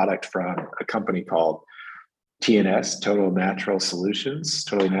is a product from a company called TNS, Totally Natural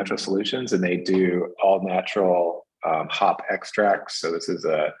Solutions. And they do all natural hop extracts. So this is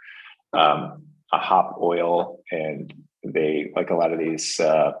a hop oil, and they, like a lot of these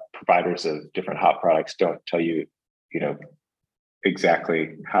providers of different hop products, don't tell you,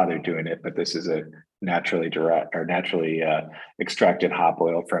 exactly how they're doing it, but this is a naturally extracted hop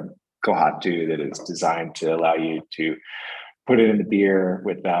oil from Kohatu that is designed to allow you to put it in the beer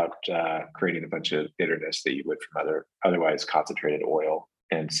without creating a bunch of bitterness that you would from otherwise concentrated oil.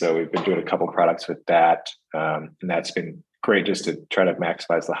 And so we've been doing a couple products with that, and that's been great just to try to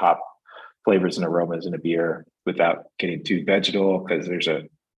maximize the hop flavors and aromas in a beer without getting too vegetal, because there's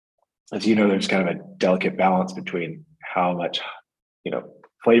there's kind of a delicate balance between how much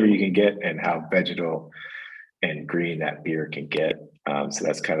flavor you can get and how vegetal and green that beer can get. So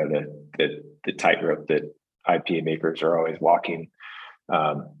that's kind of the tightrope that IPA makers are always walking.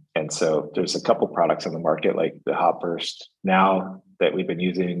 And so there's a couple products on the market, like the Hop Burst now that we've been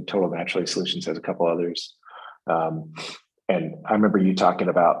using. Total Naturally Solutions has a couple others. And I remember you talking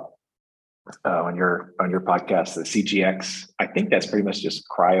about on your podcast, the CGX. I think that's pretty much just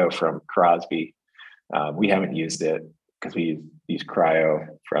cryo from Crosby. We haven't used it because we use cryo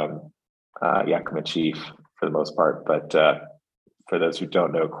from Yakima Chief for the most part. But for those who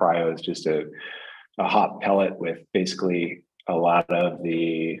don't know, cryo is just a hop pellet with basically a lot of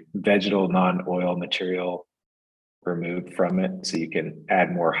the vegetal non-oil material removed from it. So you can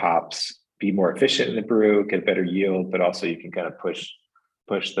add more hops, be more efficient in the brew, get better yield, but also you can kind of push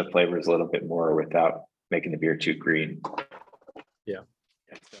the flavors a little bit more without making the beer too green. Yeah.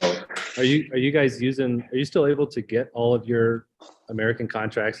 So, are you still able to get all of your American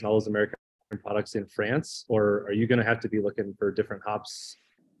contracts and all those American products in France, or are you going to have to be looking for different hops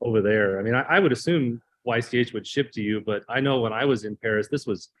over there? I mean, I would assume YCH would ship to you, but I know when I was in Paris, this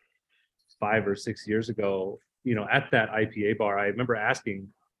was 5 or 6 years ago, at that IPA bar, I remember asking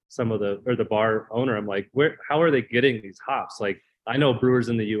the bar owner, I'm like, how are they getting these hops? Like, I know brewers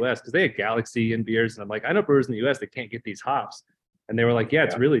in the US because they had Galaxy and beers, and I'm like, I know brewers in the US that can't get these hops. And they were like, yeah,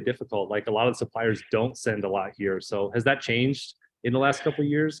 it's really difficult. Like, a lot of the suppliers don't send a lot here. So has that changed in the last couple of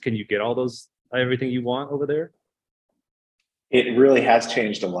years? Can you get everything you want over there? it really has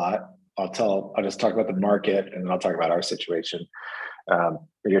changed a lot. I'll just talk about the market, and then I'll talk about our situation.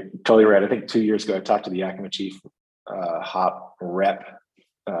 You're totally right. I think 2 years ago, I talked to the Yakima Chief hop rep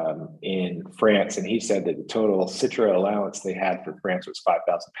in France, and he said that the total Citra allowance they had for France was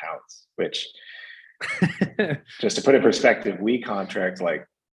 5,000 pounds, which just to put it in perspective, we contract like,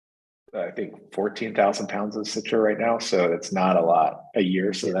 I think 14,000 pounds of Citra right now. So that's not a lot a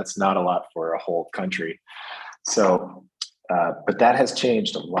year. So that's not a lot for a whole country. So, but that has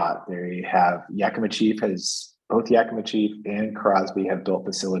changed a lot. There you have both Yakima Chief and Crosby have built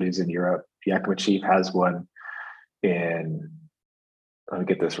facilities in Europe. Yakima Chief has one let me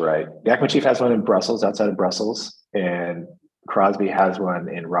get this right. Yakima Chief has one in Brussels, outside of Brussels, and Crosby has one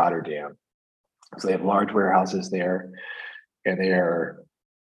in Rotterdam. So they have large warehouses there, and they are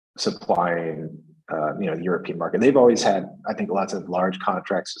supplying, the European market. They've always had, I think, lots of large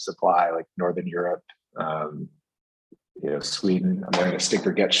contracts to supply, like Northern Europe, Sweden. I'm wearing a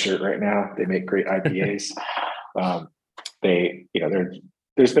Stinker Get shirt right now. They make great IPAs.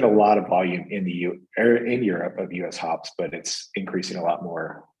 There's been a lot of volume in Europe of US hops, but it's increasing a lot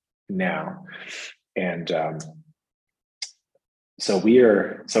more now. And the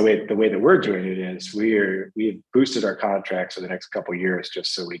way that we're doing it is we've boosted our contracts for the next couple of years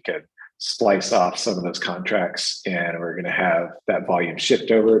just so we could splice off some of those contracts, and we're going to have that volume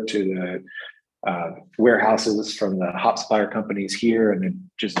shipped over to the warehouses from the hop supplier companies here, and then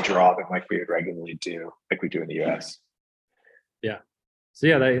just draw them like we would regularly do, like we do in the US. Yeah. So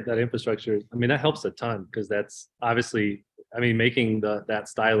yeah, that infrastructure, I mean, that helps a ton, because that's obviously, I mean, making that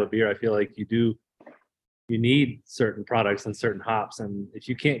style of beer, I feel like you need certain products and certain hops, and if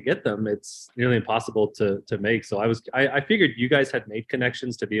you can't get them, it's nearly impossible to make. So I figured you guys had made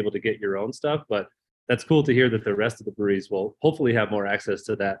connections to be able to get your own stuff, but that's cool to hear that the rest of the breweries will hopefully have more access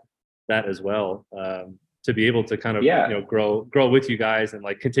to that as well, to be able to kind of grow with you guys and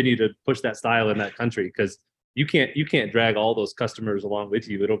like continue to push that style in that country, because you can't drag all those customers along with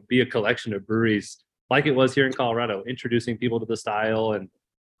you. It'll be a collection of breweries like it was here in Colorado, introducing people to the style and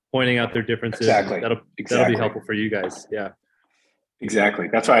pointing out their differences. Exactly. That'll be helpful for you guys. Yeah. Exactly.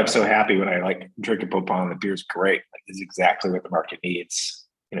 That's why I'm so happy when I like drink a Bopon. The beer's great. Like, this is exactly what the market needs.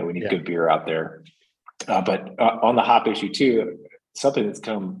 We need good beer out there. But on the hop issue too, something that's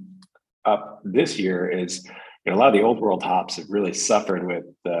come up this year is a lot of the old world hops have really suffered with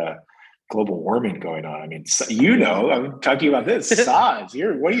the global warming going on. I mean, I'm talking about this.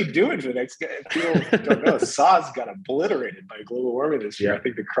 Saaz, what are you doing for the next guy? People don't know. Saaz got obliterated by global warming this year. Yeah. I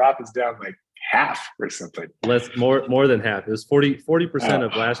think the crop is down like half or something. More than half. It was 40%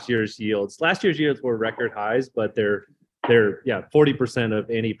 of last year's yields. Last year's yields were record highs, but they're 40% of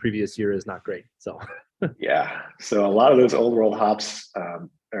any previous year is not great. So yeah. So a lot of those old world hops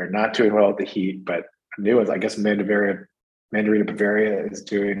are not doing well with the heat, but new ones, I guess Mandarina Bavaria is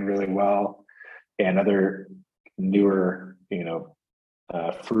doing really well, and other newer,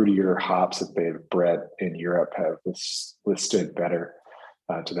 fruitier hops that they've bred in Europe have withstood better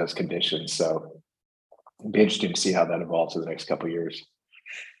to those conditions. So it'd be interesting to see how that evolves in the next couple of years.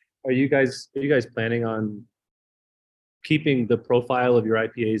 Are you guys planning on keeping the profile of your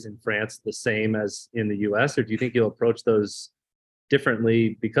IPAs in France the same as in the US, or do you think you'll approach those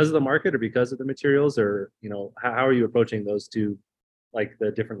differently because of the market or because of the materials, or how are you approaching those two, like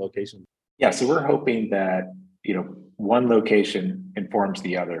the different locations? Yeah, so we're hoping that one location informs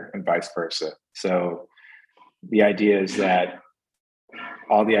the other and vice versa. So the idea is that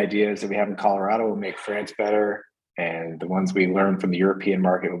all the ideas that we have in Colorado will make France better, and the ones we learn from the European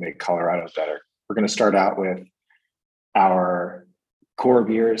market will make Colorado better. We're going to start out with our core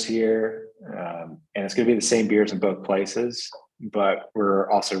beers here, and it's going to be the same beers in both places, but we're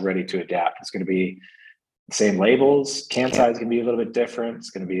also ready to adapt. It's going to be same labels. Can size can be a little bit different. It's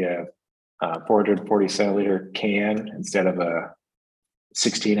going to be a 440 centiliter can instead of a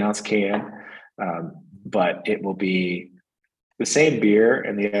 16-ounce can, but it will be the same beer.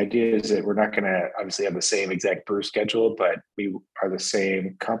 And the idea is that we're not going to obviously have the same exact brew schedule, but we are the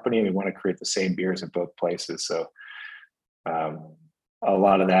same company and we want to create the same beers at both places. So a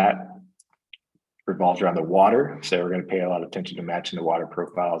lot of that revolves around the water. So we're going to pay a lot of attention to matching the water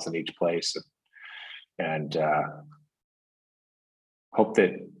profiles in each place, and hope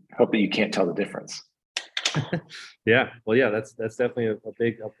that you can't tell the difference. Yeah, well, yeah, that's definitely a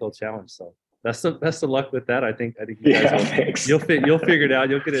big uphill challenge. So best of luck with that. I think you guys you'll figure it out.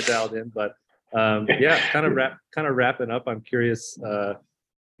 You'll get it dialed in. But yeah, kind of wrapping up. I'm curious. I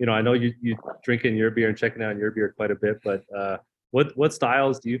know you drinking your beer and checking out your beer quite a bit, but what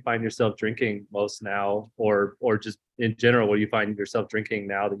styles do you find yourself drinking most now, or just in general, what do you find yourself drinking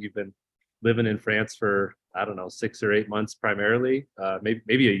now that you've been living in France for, I don't know, 6 or 8 months primarily,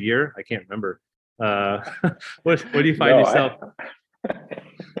 maybe a year? I can't remember. What do you find yourself?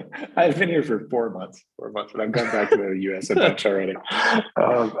 I've been here for 4 months, but I've gone back to the US a bunch already.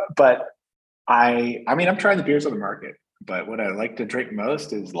 But I mean, I'm trying the beers on the market, but what I like to drink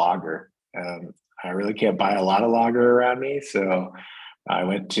most is lager. I really can't buy a lot of lager around me, so I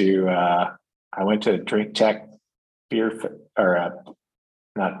went to Drink Tech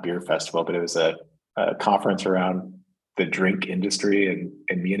not beer festival, but it was a conference around the drink industry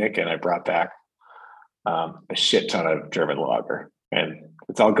in Munich, and I brought back a shit ton of German lager, and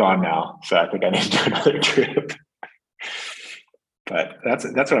it's all gone now. So I think I need to do another trip. But that's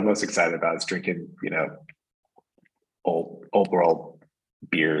what I'm most excited about, is drinking, old world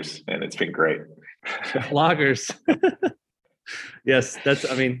beers, and it's been great. Lagers. Yes,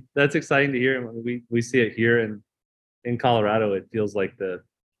 that's exciting to hear. We see it here in Colorado. It feels like the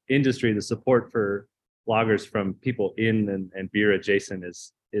industry, the support for lagers from people in and beer adjacent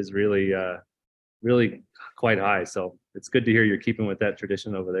is really quite high. So it's good to hear you're keeping with that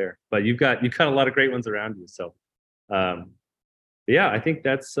tradition over there. But you've got a lot of great ones around you. So yeah, I think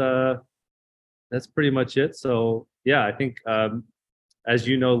that's pretty much it. So yeah, I think as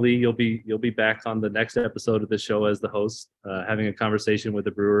you know, Lee, you'll be back on the next episode of the show as the host, having a conversation with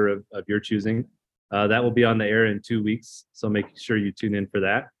a brewer of your choosing. That will be on the air in 2 weeks, so make sure you tune in for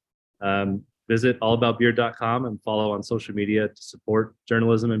that. Visit allaboutbeer.com and follow on social media to support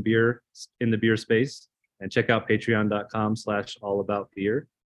journalism and beer in the beer space, and check out patreon.com/allaboutbeer.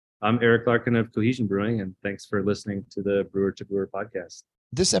 I'm Eric Larkin of Cohesion Brewing, and thanks for listening to the Brewer to Brewer podcast.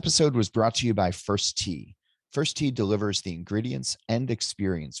 This episode was brought to you by First Tea. First Tea delivers the ingredients and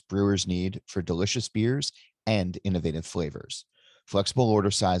experience brewers need for delicious beers and innovative flavors. Flexible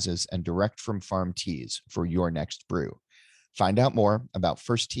order sizes and direct from farm teas for your next brew. Find out more about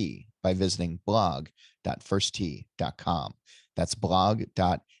First Tea by visiting blog.firsttea.com. That's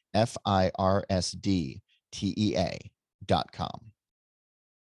blog.firsdtea.com.